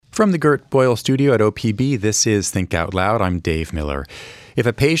From the Gert Boyle studio at OPB, this is Think Out Loud. I'm Dave Miller. If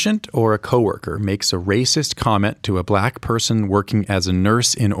a patient or a coworker makes a racist comment to a black person working as a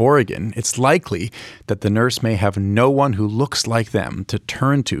nurse in Oregon, it's likely that the nurse may have no one who looks like them to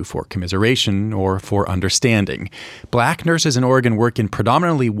turn to for commiseration or for understanding. Black nurses in Oregon work in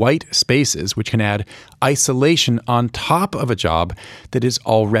predominantly white spaces, which can add isolation on top of a job that is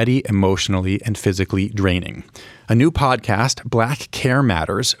already emotionally and physically draining. A new podcast, Black Care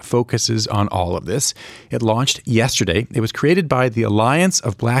Matters, focuses on all of this. It launched yesterday. It was created by the Alliance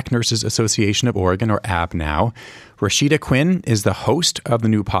of Black Nurses Association of Oregon, or ABNAO. Rashida Quinn is the host of the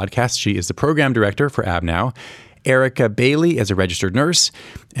new podcast. She is the program director for ABNAO. Erica Bailey is a registered nurse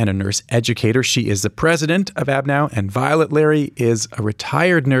and a nurse educator. She is the president of ABNAO. And Violet Larry is a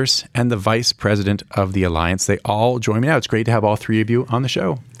retired nurse and the vice president of the Alliance. They all join me now. It's great to have all three of you on the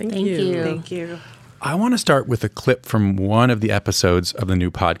show. Thank you. Thank you. I want to start with a clip from one of the episodes of the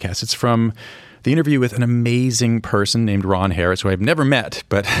new podcast. It's from the interview with an amazing person named Ron Harris, who I've never met,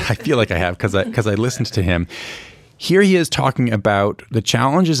 but I feel like I have because I listened to him. Here he is talking about the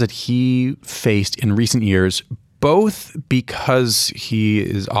challenges that he faced in recent years, both because he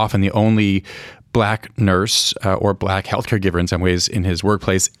is often the only black nurse or black healthcare giver in some ways in his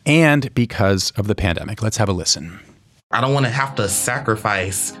workplace, and because of the pandemic. Let's have a listen. I don't want to have to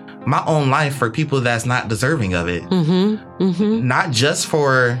sacrifice my own life for people that's not deserving of it. Not just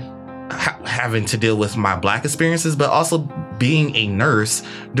for having to deal with my black experiences, but also being a nurse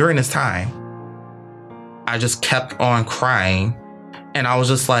during this time. I just kept on crying, and I was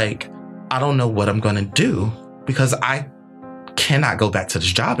just like, I don't know what I'm going to do because I cannot go back to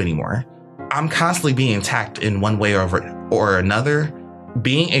this job anymore. I'm constantly being attacked in one way or another.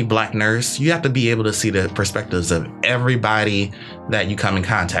 Being a black nurse, you have to be able to see the perspectives of everybody that you come in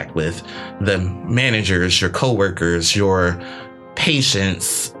contact with. The managers, your coworkers, your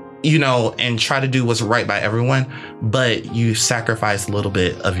patients, and try to do what's right by everyone. But you sacrifice a little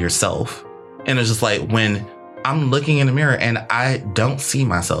bit of yourself. And it's just like when I'm looking in the mirror and I don't see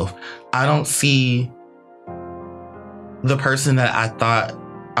myself, I don't see the person that I thought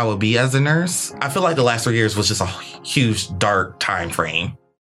I would be as a nurse. I feel like the last 3 years was just a huge, dark time frame.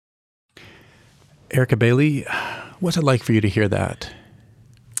 Erica Bailey, what's it like for you to hear that?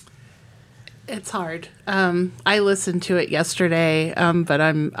 It's hard. I listened to it yesterday, but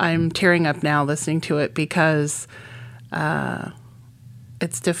I'm tearing up now listening to it because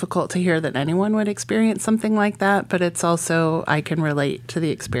it's difficult to hear that anyone would experience something like that, but it's also, I can relate to the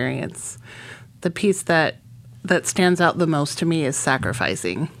experience. The piece that stands out the most to me is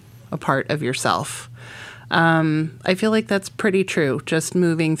sacrificing a part of yourself. I feel like that's pretty true, just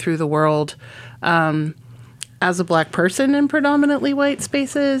moving through the world as a black person in predominantly white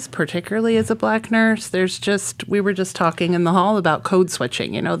spaces, particularly as a black nurse. We were just talking in the hall about code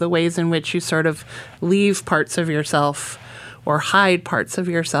switching, the ways in which you sort of leave parts of yourself or hide parts of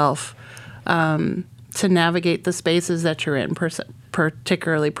yourself to navigate the spaces that you're in,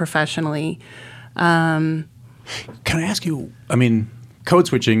 particularly professionally. Can I ask you, code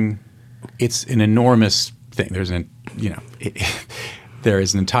switching, it's an enormous thing. There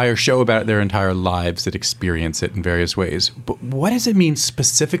is an entire show about it, their entire lives that experience it in various ways. But what does it mean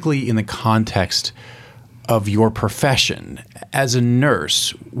specifically in the context of your profession? As a nurse,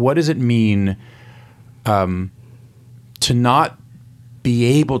 what does it mean to not be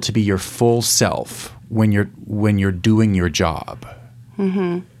able to be your full self when you're doing your job?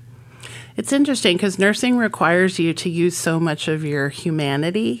 Mm-hmm. It's interesting because nursing requires you to use so much of your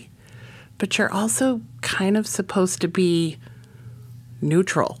humanity, but you're also kind of supposed to be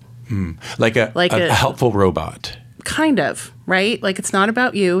neutral. Like a helpful robot. Kind of, right? Like it's not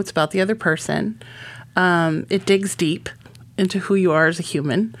about you, it's about the other person. It digs deep into who you are as a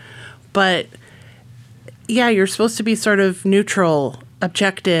human. But yeah, you're supposed to be sort of neutral,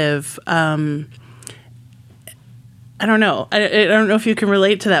 objective. I don't know. I don't know if you can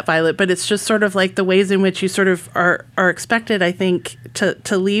relate to that, Violet, but it's just sort of like the ways in which you sort of are expected, I think,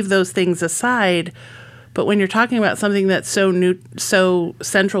 to leave those things aside. But when you're talking about something that's so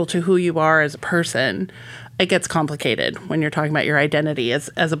central to who you are as a person, it gets complicated when you're talking about your identity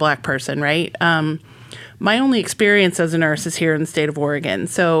as a black person, right? My only experience as a nurse is here in the state of Oregon.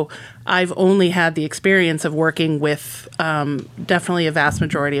 So I've only had the experience of working with definitely a vast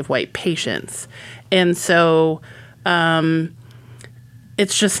majority of white patients. And so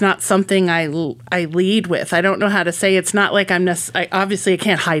it's just not something I lead with. I don't know how to say. It's not like obviously I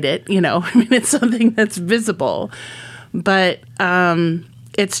can't hide it, it's something that's visible, but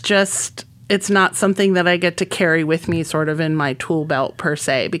it's not something that I get to carry with me sort of in my tool belt per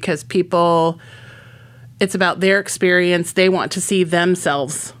se, because it's about their experience. They want to see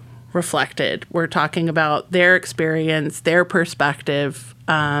themselves reflected. We're talking about their experience, their perspective.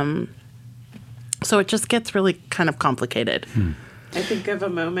 So it just gets really kind of complicated. I think of a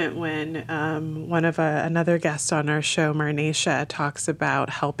moment when another guest on our show, Marnacia, talks about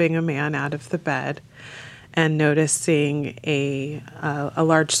helping a man out of the bed and noticing a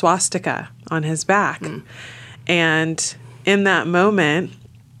large swastika on his back. And in that moment,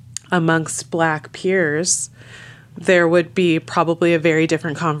 amongst Black peers, there would be probably a very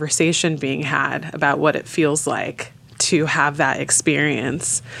different conversation being had about what it feels like to have that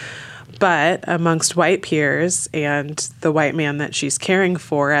experience. But amongst white peers and the white man that she's caring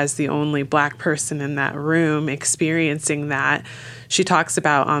for as the only Black person in that room experiencing that, she talks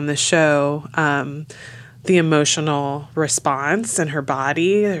about on the show the emotional response in her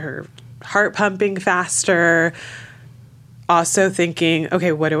body, her heart pumping faster, also thinking,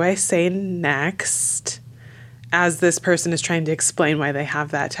 okay, what do I say next? As this person is trying to explain why they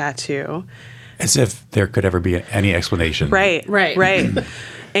have that tattoo. As if there could ever be any explanation. Right.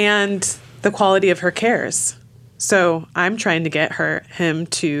 And the quality of her cares. So I'm trying to get him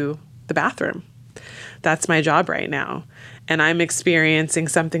to the bathroom. That's my job right now. And I'm experiencing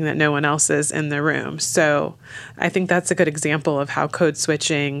something that no one else is in the room. So I think that's a good example of how code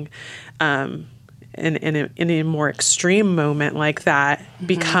switching in a more extreme moment like that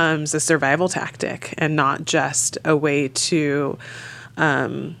becomes a survival tactic and not just a way to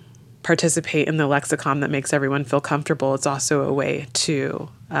participate in the lexicon that makes everyone feel comfortable. It's also a way to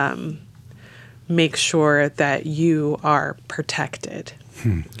make sure that you are protected.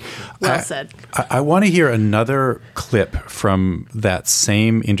 Well said. I want to hear another clip from that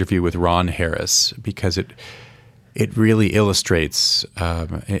same interview with Ron Harris because it really illustrates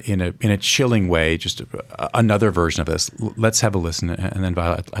in a chilling way just another version of this. Let's have a listen, and then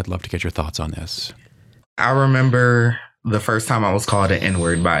Violet, I'd love to get your thoughts on this. I remember the first time I was called an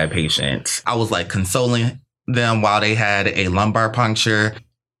N-word by a patient. I was like consoling them while they had a lumbar puncture.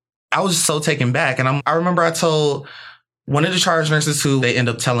 I was just so taken back. And I remember I told one of the charge nurses who they end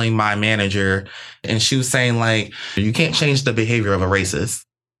up telling my manager, and she was saying like, you can't change the behavior of a racist.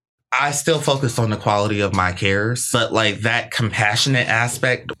 I still focus on the quality of my cares, but like that compassionate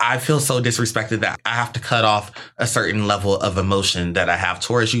aspect, I feel so disrespected that I have to cut off a certain level of emotion that I have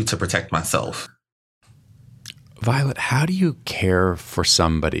towards you to protect myself. Violet, how do you care for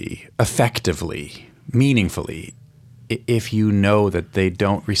somebody effectively, meaningfully, if you know that they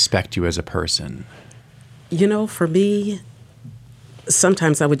don't respect you as a person? You know, for me,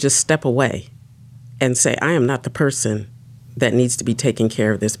 sometimes I would just step away and say, I am not the person that needs to be taking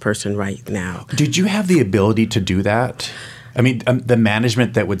care of this person right now. Did you have the ability to do that? I mean, the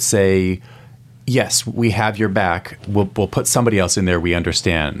management that would say, yes, we have your back. We'll put somebody else in there. We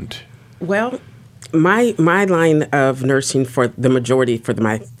understand. Well, my line of nursing for the majority, for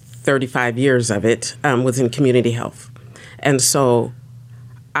my 35 years of it, was in community health. And so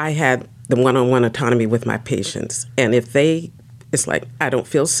I had the one-on-one autonomy with my patients. And if it's like, I don't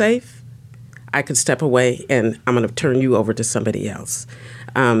feel safe, I could step away and I'm going to turn you over to somebody else.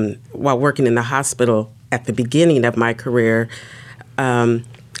 While working in the hospital at the beginning of my career,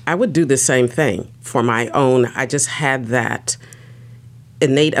 I would do the same thing for my own. I just had that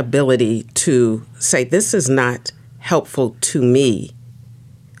innate ability to say, this is not helpful to me.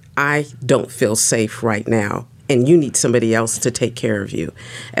 I don't feel safe right now, and you need somebody else to take care of you.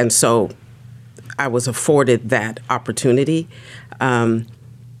 And so I was afforded that opportunity.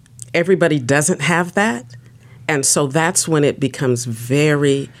 Everybody doesn't have that. And so that's when it becomes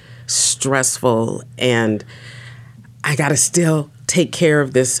very stressful, and I got to still take care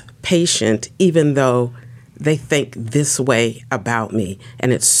of this patient, even though they think this way about me.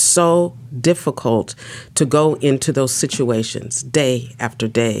 And it's so difficult to go into those situations day after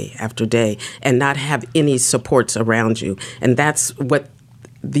day after day and not have any supports around you. And that's what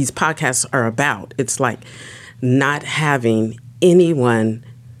these podcasts are about. It's like not having anyone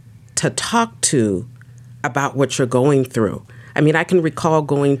to talk to about what you're going through. I mean, I can recall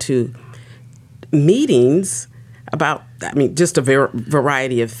going to meetings about, just a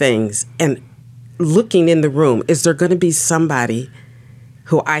variety of things, and looking in the room, is there going to be somebody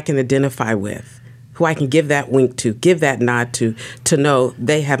who I can identify with, who I can give that wink to, give that nod to know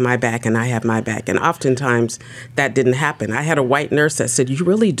they have my back and I have my back? And oftentimes that didn't happen. I had a white nurse that said, you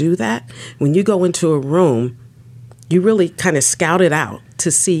really do that? When you go into a room, you really kind of scout it out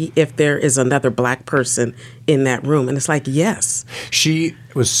to see if there is another Black person in that room. And it's like, yes. She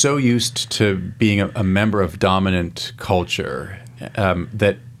was so used to being a member of dominant culture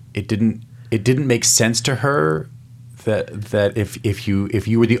that it didn't make sense to her that if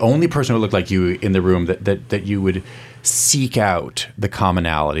you were the only person who looked like you in the room, that you would seek out the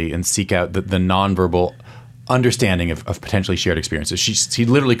commonality and seek out the nonverbal understanding of potentially shared experiences. She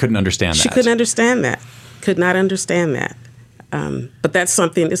literally couldn't understand that. She couldn't understand that. Could not understand that. But that's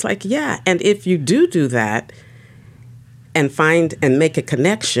something, it's like, yeah. And if you do that and find and make a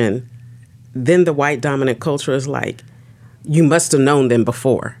connection, then the white dominant culture is like, you must have known them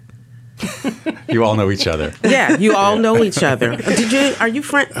before. You all know each other. Yeah, you all know each other. Are you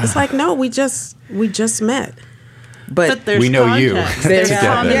friends? It's like, no, we just met. But there's we know context. you. There's Together.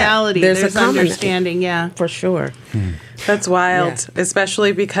 commonality. Yeah, there's understanding. Yeah, for sure. That's wild,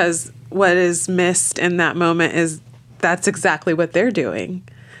 especially because what is missed in that moment is that's exactly what they're doing.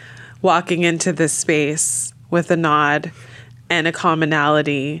 Walking into this space with a nod and a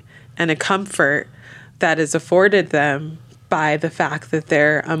commonality and a comfort that is afforded them by the fact that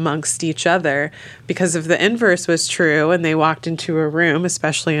they're amongst each other. Because if the inverse was true and they walked into a room,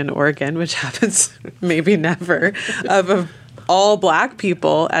 especially in Oregon, which happens maybe never, of all Black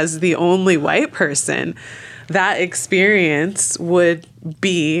people as the only white person, that experience would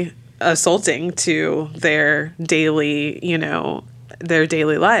be assaulting to their daily, their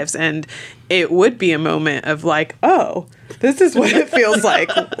daily lives. And it would be a moment of like, oh, this is what it feels like.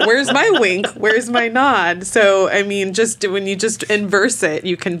 Where's my wink? Where's my nod? So, I mean, just when you just inverse it,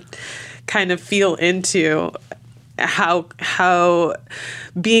 you can kind of feel into how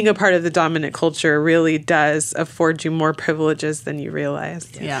being a part of the dominant culture really does afford you more privileges than you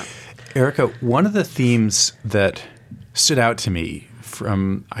realize. Yeah. Erica, one of the themes that stood out to me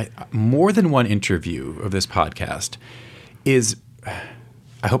from more than one interview of this podcast is,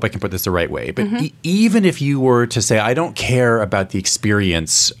 I hope I can put this the right way, but even if you were to say, I don't care about the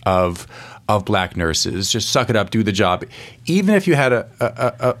experience of Black nurses, just suck it up, do the job, even if you had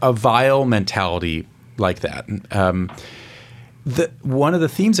a vile mentality like that, one of the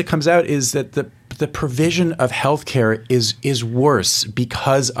themes that comes out is that the provision of healthcare is worse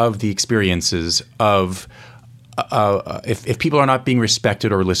because of the experiences of if people are not being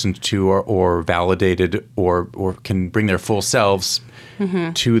respected or listened to or validated or can bring their full selves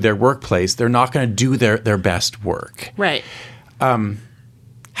to their workplace, they're not going to do their best work. Right.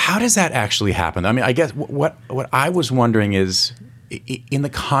 How does that actually happen? I mean, I guess what I was wondering is, in the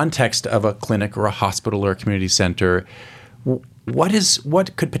context of a clinic or a hospital or a community center,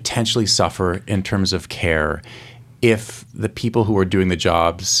 what could potentially suffer in terms of care if the people who are doing the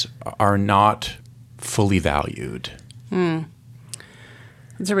jobs are not fully valued?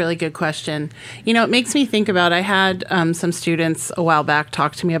 That's a really good question. It makes me think about, I had some students a while back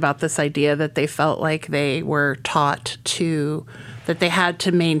talk to me about this idea that they felt like they were taught that they had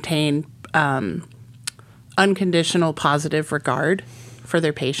to maintain unconditional positive regard for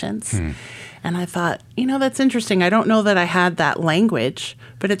their patients. And I thought, that's interesting. I don't know that I had that language,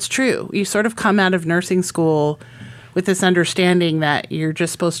 but it's true. You sort of come out of nursing school with this understanding that you're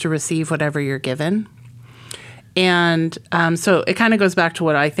just supposed to receive whatever you're given. And so it kind of goes back to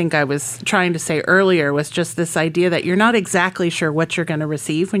what I think I was trying to say earlier, was just this idea that you're not exactly sure what you're going to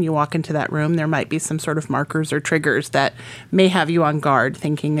receive when you walk into that room. There might be some sort of markers or triggers that may have you on guard,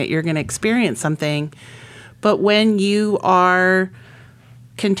 thinking that you're going to experience something. But when you are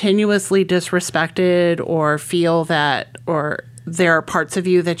continuously disrespected or feel that, or there are parts of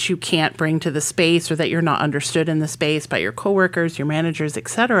you that you can't bring to the space, or that you're not understood in the space by your coworkers, your managers, et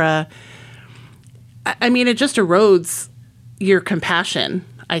cetera, I mean, it just erodes your compassion,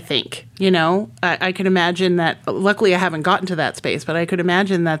 I think. I could imagine that, luckily I haven't gotten to that space, but I could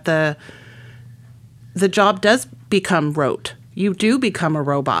imagine that the job does become rote. You do become a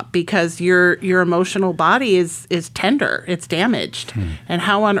robot because your emotional body is tender, it's damaged. And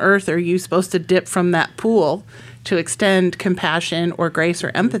how on earth are you supposed to dip from that pool to extend compassion or grace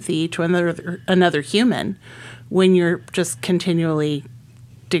or empathy to another human when you're just continually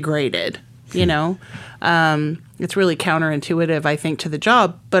degraded? It's really counterintuitive, I think, to the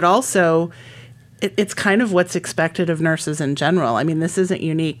job, but also it's kind of what's expected of nurses in general. I mean, this isn't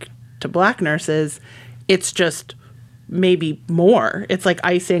unique to Black nurses. It's just maybe more. It's like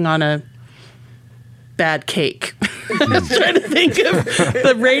icing on a bad cake. I was trying to think of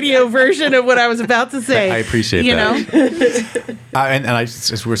the radio version of what I was about to say. I appreciate that. And I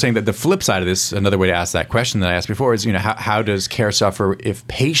we're saying that the flip side of this, another way to ask that question that I asked before is, how does care suffer if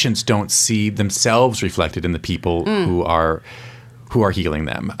patients don't see themselves reflected in the people who are healing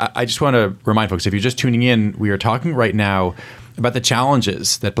them? I just want to remind folks, if you're just tuning in, we are talking right now about the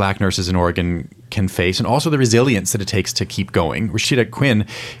challenges that Black nurses in Oregon can face and also the resilience that it takes to keep going. Rashida Quinn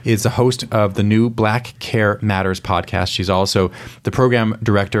is the host of the new Black Care Matters podcast. She's also the program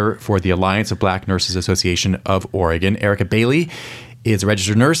director for the Alliance of Black Nurses Association of Oregon. Erica Bailey is a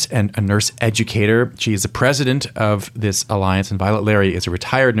registered nurse and a nurse educator. She is the president of this alliance, and Violet Larry is a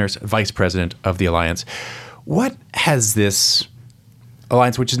retired nurse, vice president of the alliance. What has this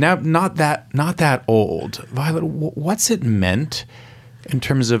alliance, which is now not that old, Violet, what's it meant in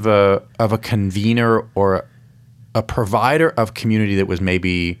terms of a convener or a provider of community that was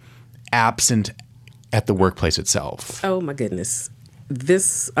maybe absent at the workplace itself? Oh, my goodness.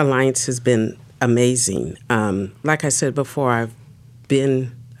 This alliance has been amazing. Like I said before, I've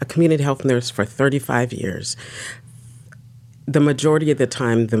been a community health nurse for 35 years. The majority of the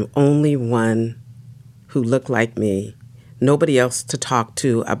time, the only one who looked like me, nobody else to talk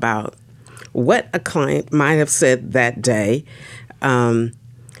to about what a client might have said that day. Being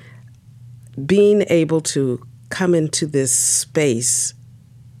able to come into this space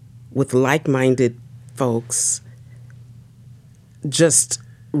with like-minded folks just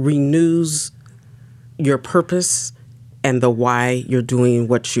renews your purpose and the why you're doing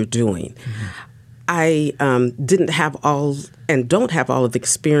what you're doing. Mm-hmm. I didn't have all and don't have all of the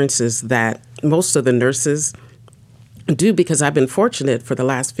experiences that most of the nurses do, because I've been fortunate for the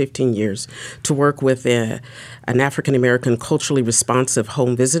last 15 years to work with an African-American culturally responsive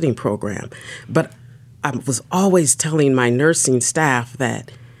home visiting program. But I was always telling my nursing staff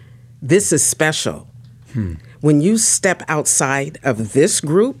that this is special. When you step outside of this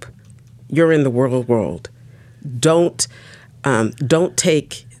group, you're in the world. Don't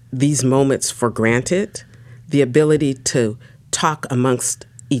take these moments for granted, the ability to talk amongst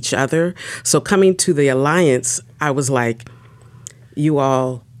each other. So coming to the alliance, I was like, you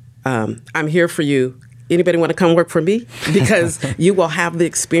all, I'm here for you. Anybody want to come work for me? Because you will have the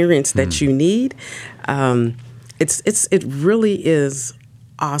experience that you need. It really is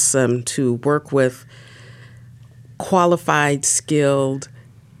awesome to work with qualified, skilled,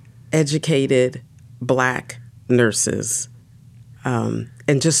 educated Black nurses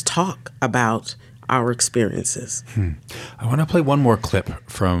and just talk about our experiences. I want to play one more clip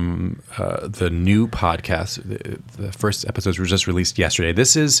from the new podcast. The first episodes were just released yesterday.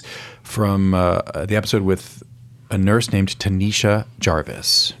 This is from the episode with a nurse named Tanisha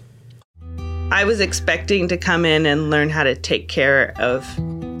Jarvis. I was expecting to come in and learn how to take care of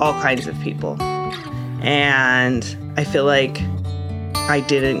all kinds of people. And I feel like I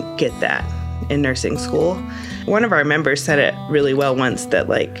didn't get that in nursing school. One of our members said it really well once, that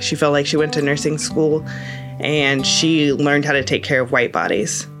like she felt like she went to nursing school and she learned how to take care of white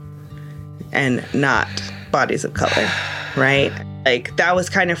bodies and not bodies of color, right? Like that was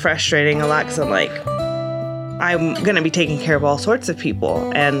kind of frustrating a lot, because I'm like, I'm going to be taking care of all sorts of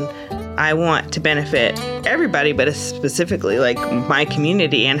people and I want to benefit everybody, but specifically like my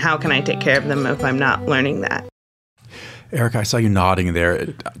community, and how can I take care of them if I'm not learning that? Erica, I saw you nodding there.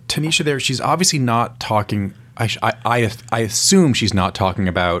 Tanisha there, she's obviously not talking, I assume she's not talking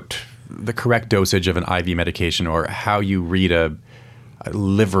about the correct dosage of an IV medication or how you read a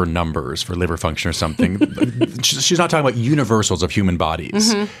liver numbers for liver function or something. She's not talking about universals of human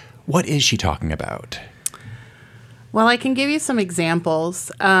bodies. Mm-hmm. What is she talking about? Well, I can give you some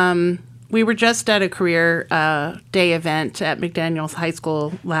examples. We were just at a career day event at McDaniels High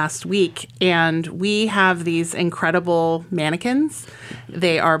School last week, and we have these incredible mannequins.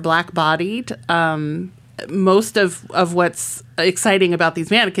 They are black-bodied. Most of what's exciting about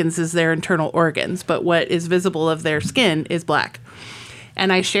these mannequins is their internal organs, but what is visible of their skin is black.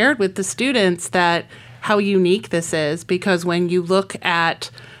 And I shared with the students that how unique this is, because when you look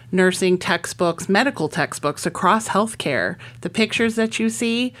at nursing textbooks, medical textbooks across healthcare, the pictures that you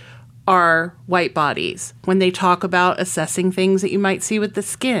see are white bodies. When they talk about assessing things that you might see with the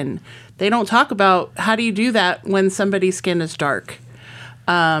skin, they don't talk about how do you do that when somebody's skin is dark.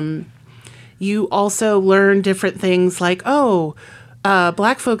 You also learn different things like,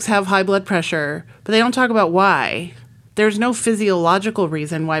 black folks have high blood pressure, but they don't talk about why. There's no physiological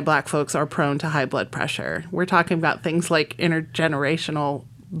reason why black folks are prone to high blood pressure. We're talking about things like intergenerational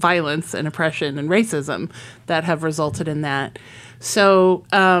violence and oppression and racism that have resulted in that. So,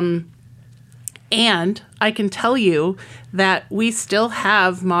 and I can tell you that we still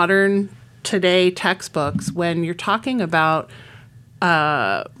have modern today textbooks when you're talking about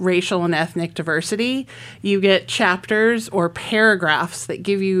racial and ethnic diversity. You get chapters or paragraphs that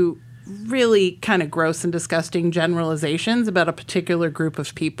give you really kind of gross and disgusting generalizations about a particular group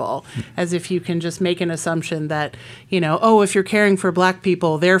of people, as if you can just make an assumption that, if you're caring for black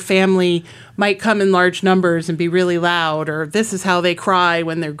people, their family might come in large numbers and be really loud, or this is how they cry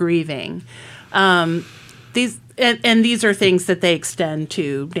when they're grieving. These are things that they extend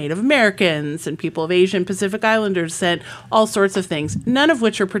to Native Americans and people of Asian Pacific Islander descent, all sorts of things, none of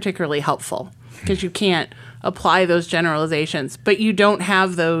which are particularly helpful, because you can't apply those generalizations, but you don't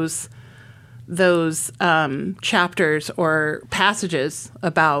have those chapters or passages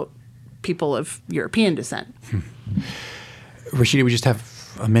about people of European descent. Rashida, we just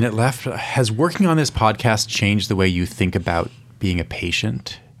have a minute left. Has working on this podcast changed the way you think about being a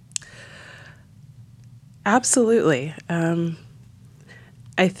patient? Absolutely.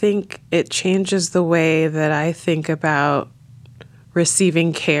 I think it changes the way that I think about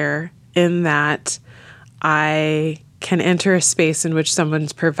receiving care, in that I can enter a space in which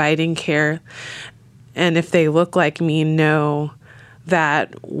someone's providing care, and if they look like me, know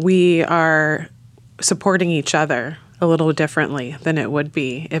that we are supporting each other a little differently than it would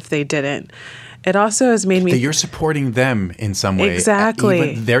be if they didn't. It also has made me... That you're supporting them in some way.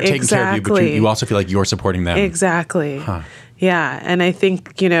 Exactly. Even they're taking care of you, but you also feel like you're supporting them. Exactly. Huh. Yeah. And I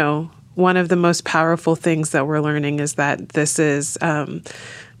think, one of the most powerful things that we're learning is that this is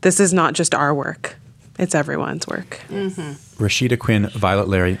not just our work. It's everyone's work. Mm-hmm. Rashida Quinn, Violet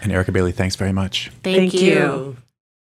Larry, and Erica Bailey, thanks very much. Thank you.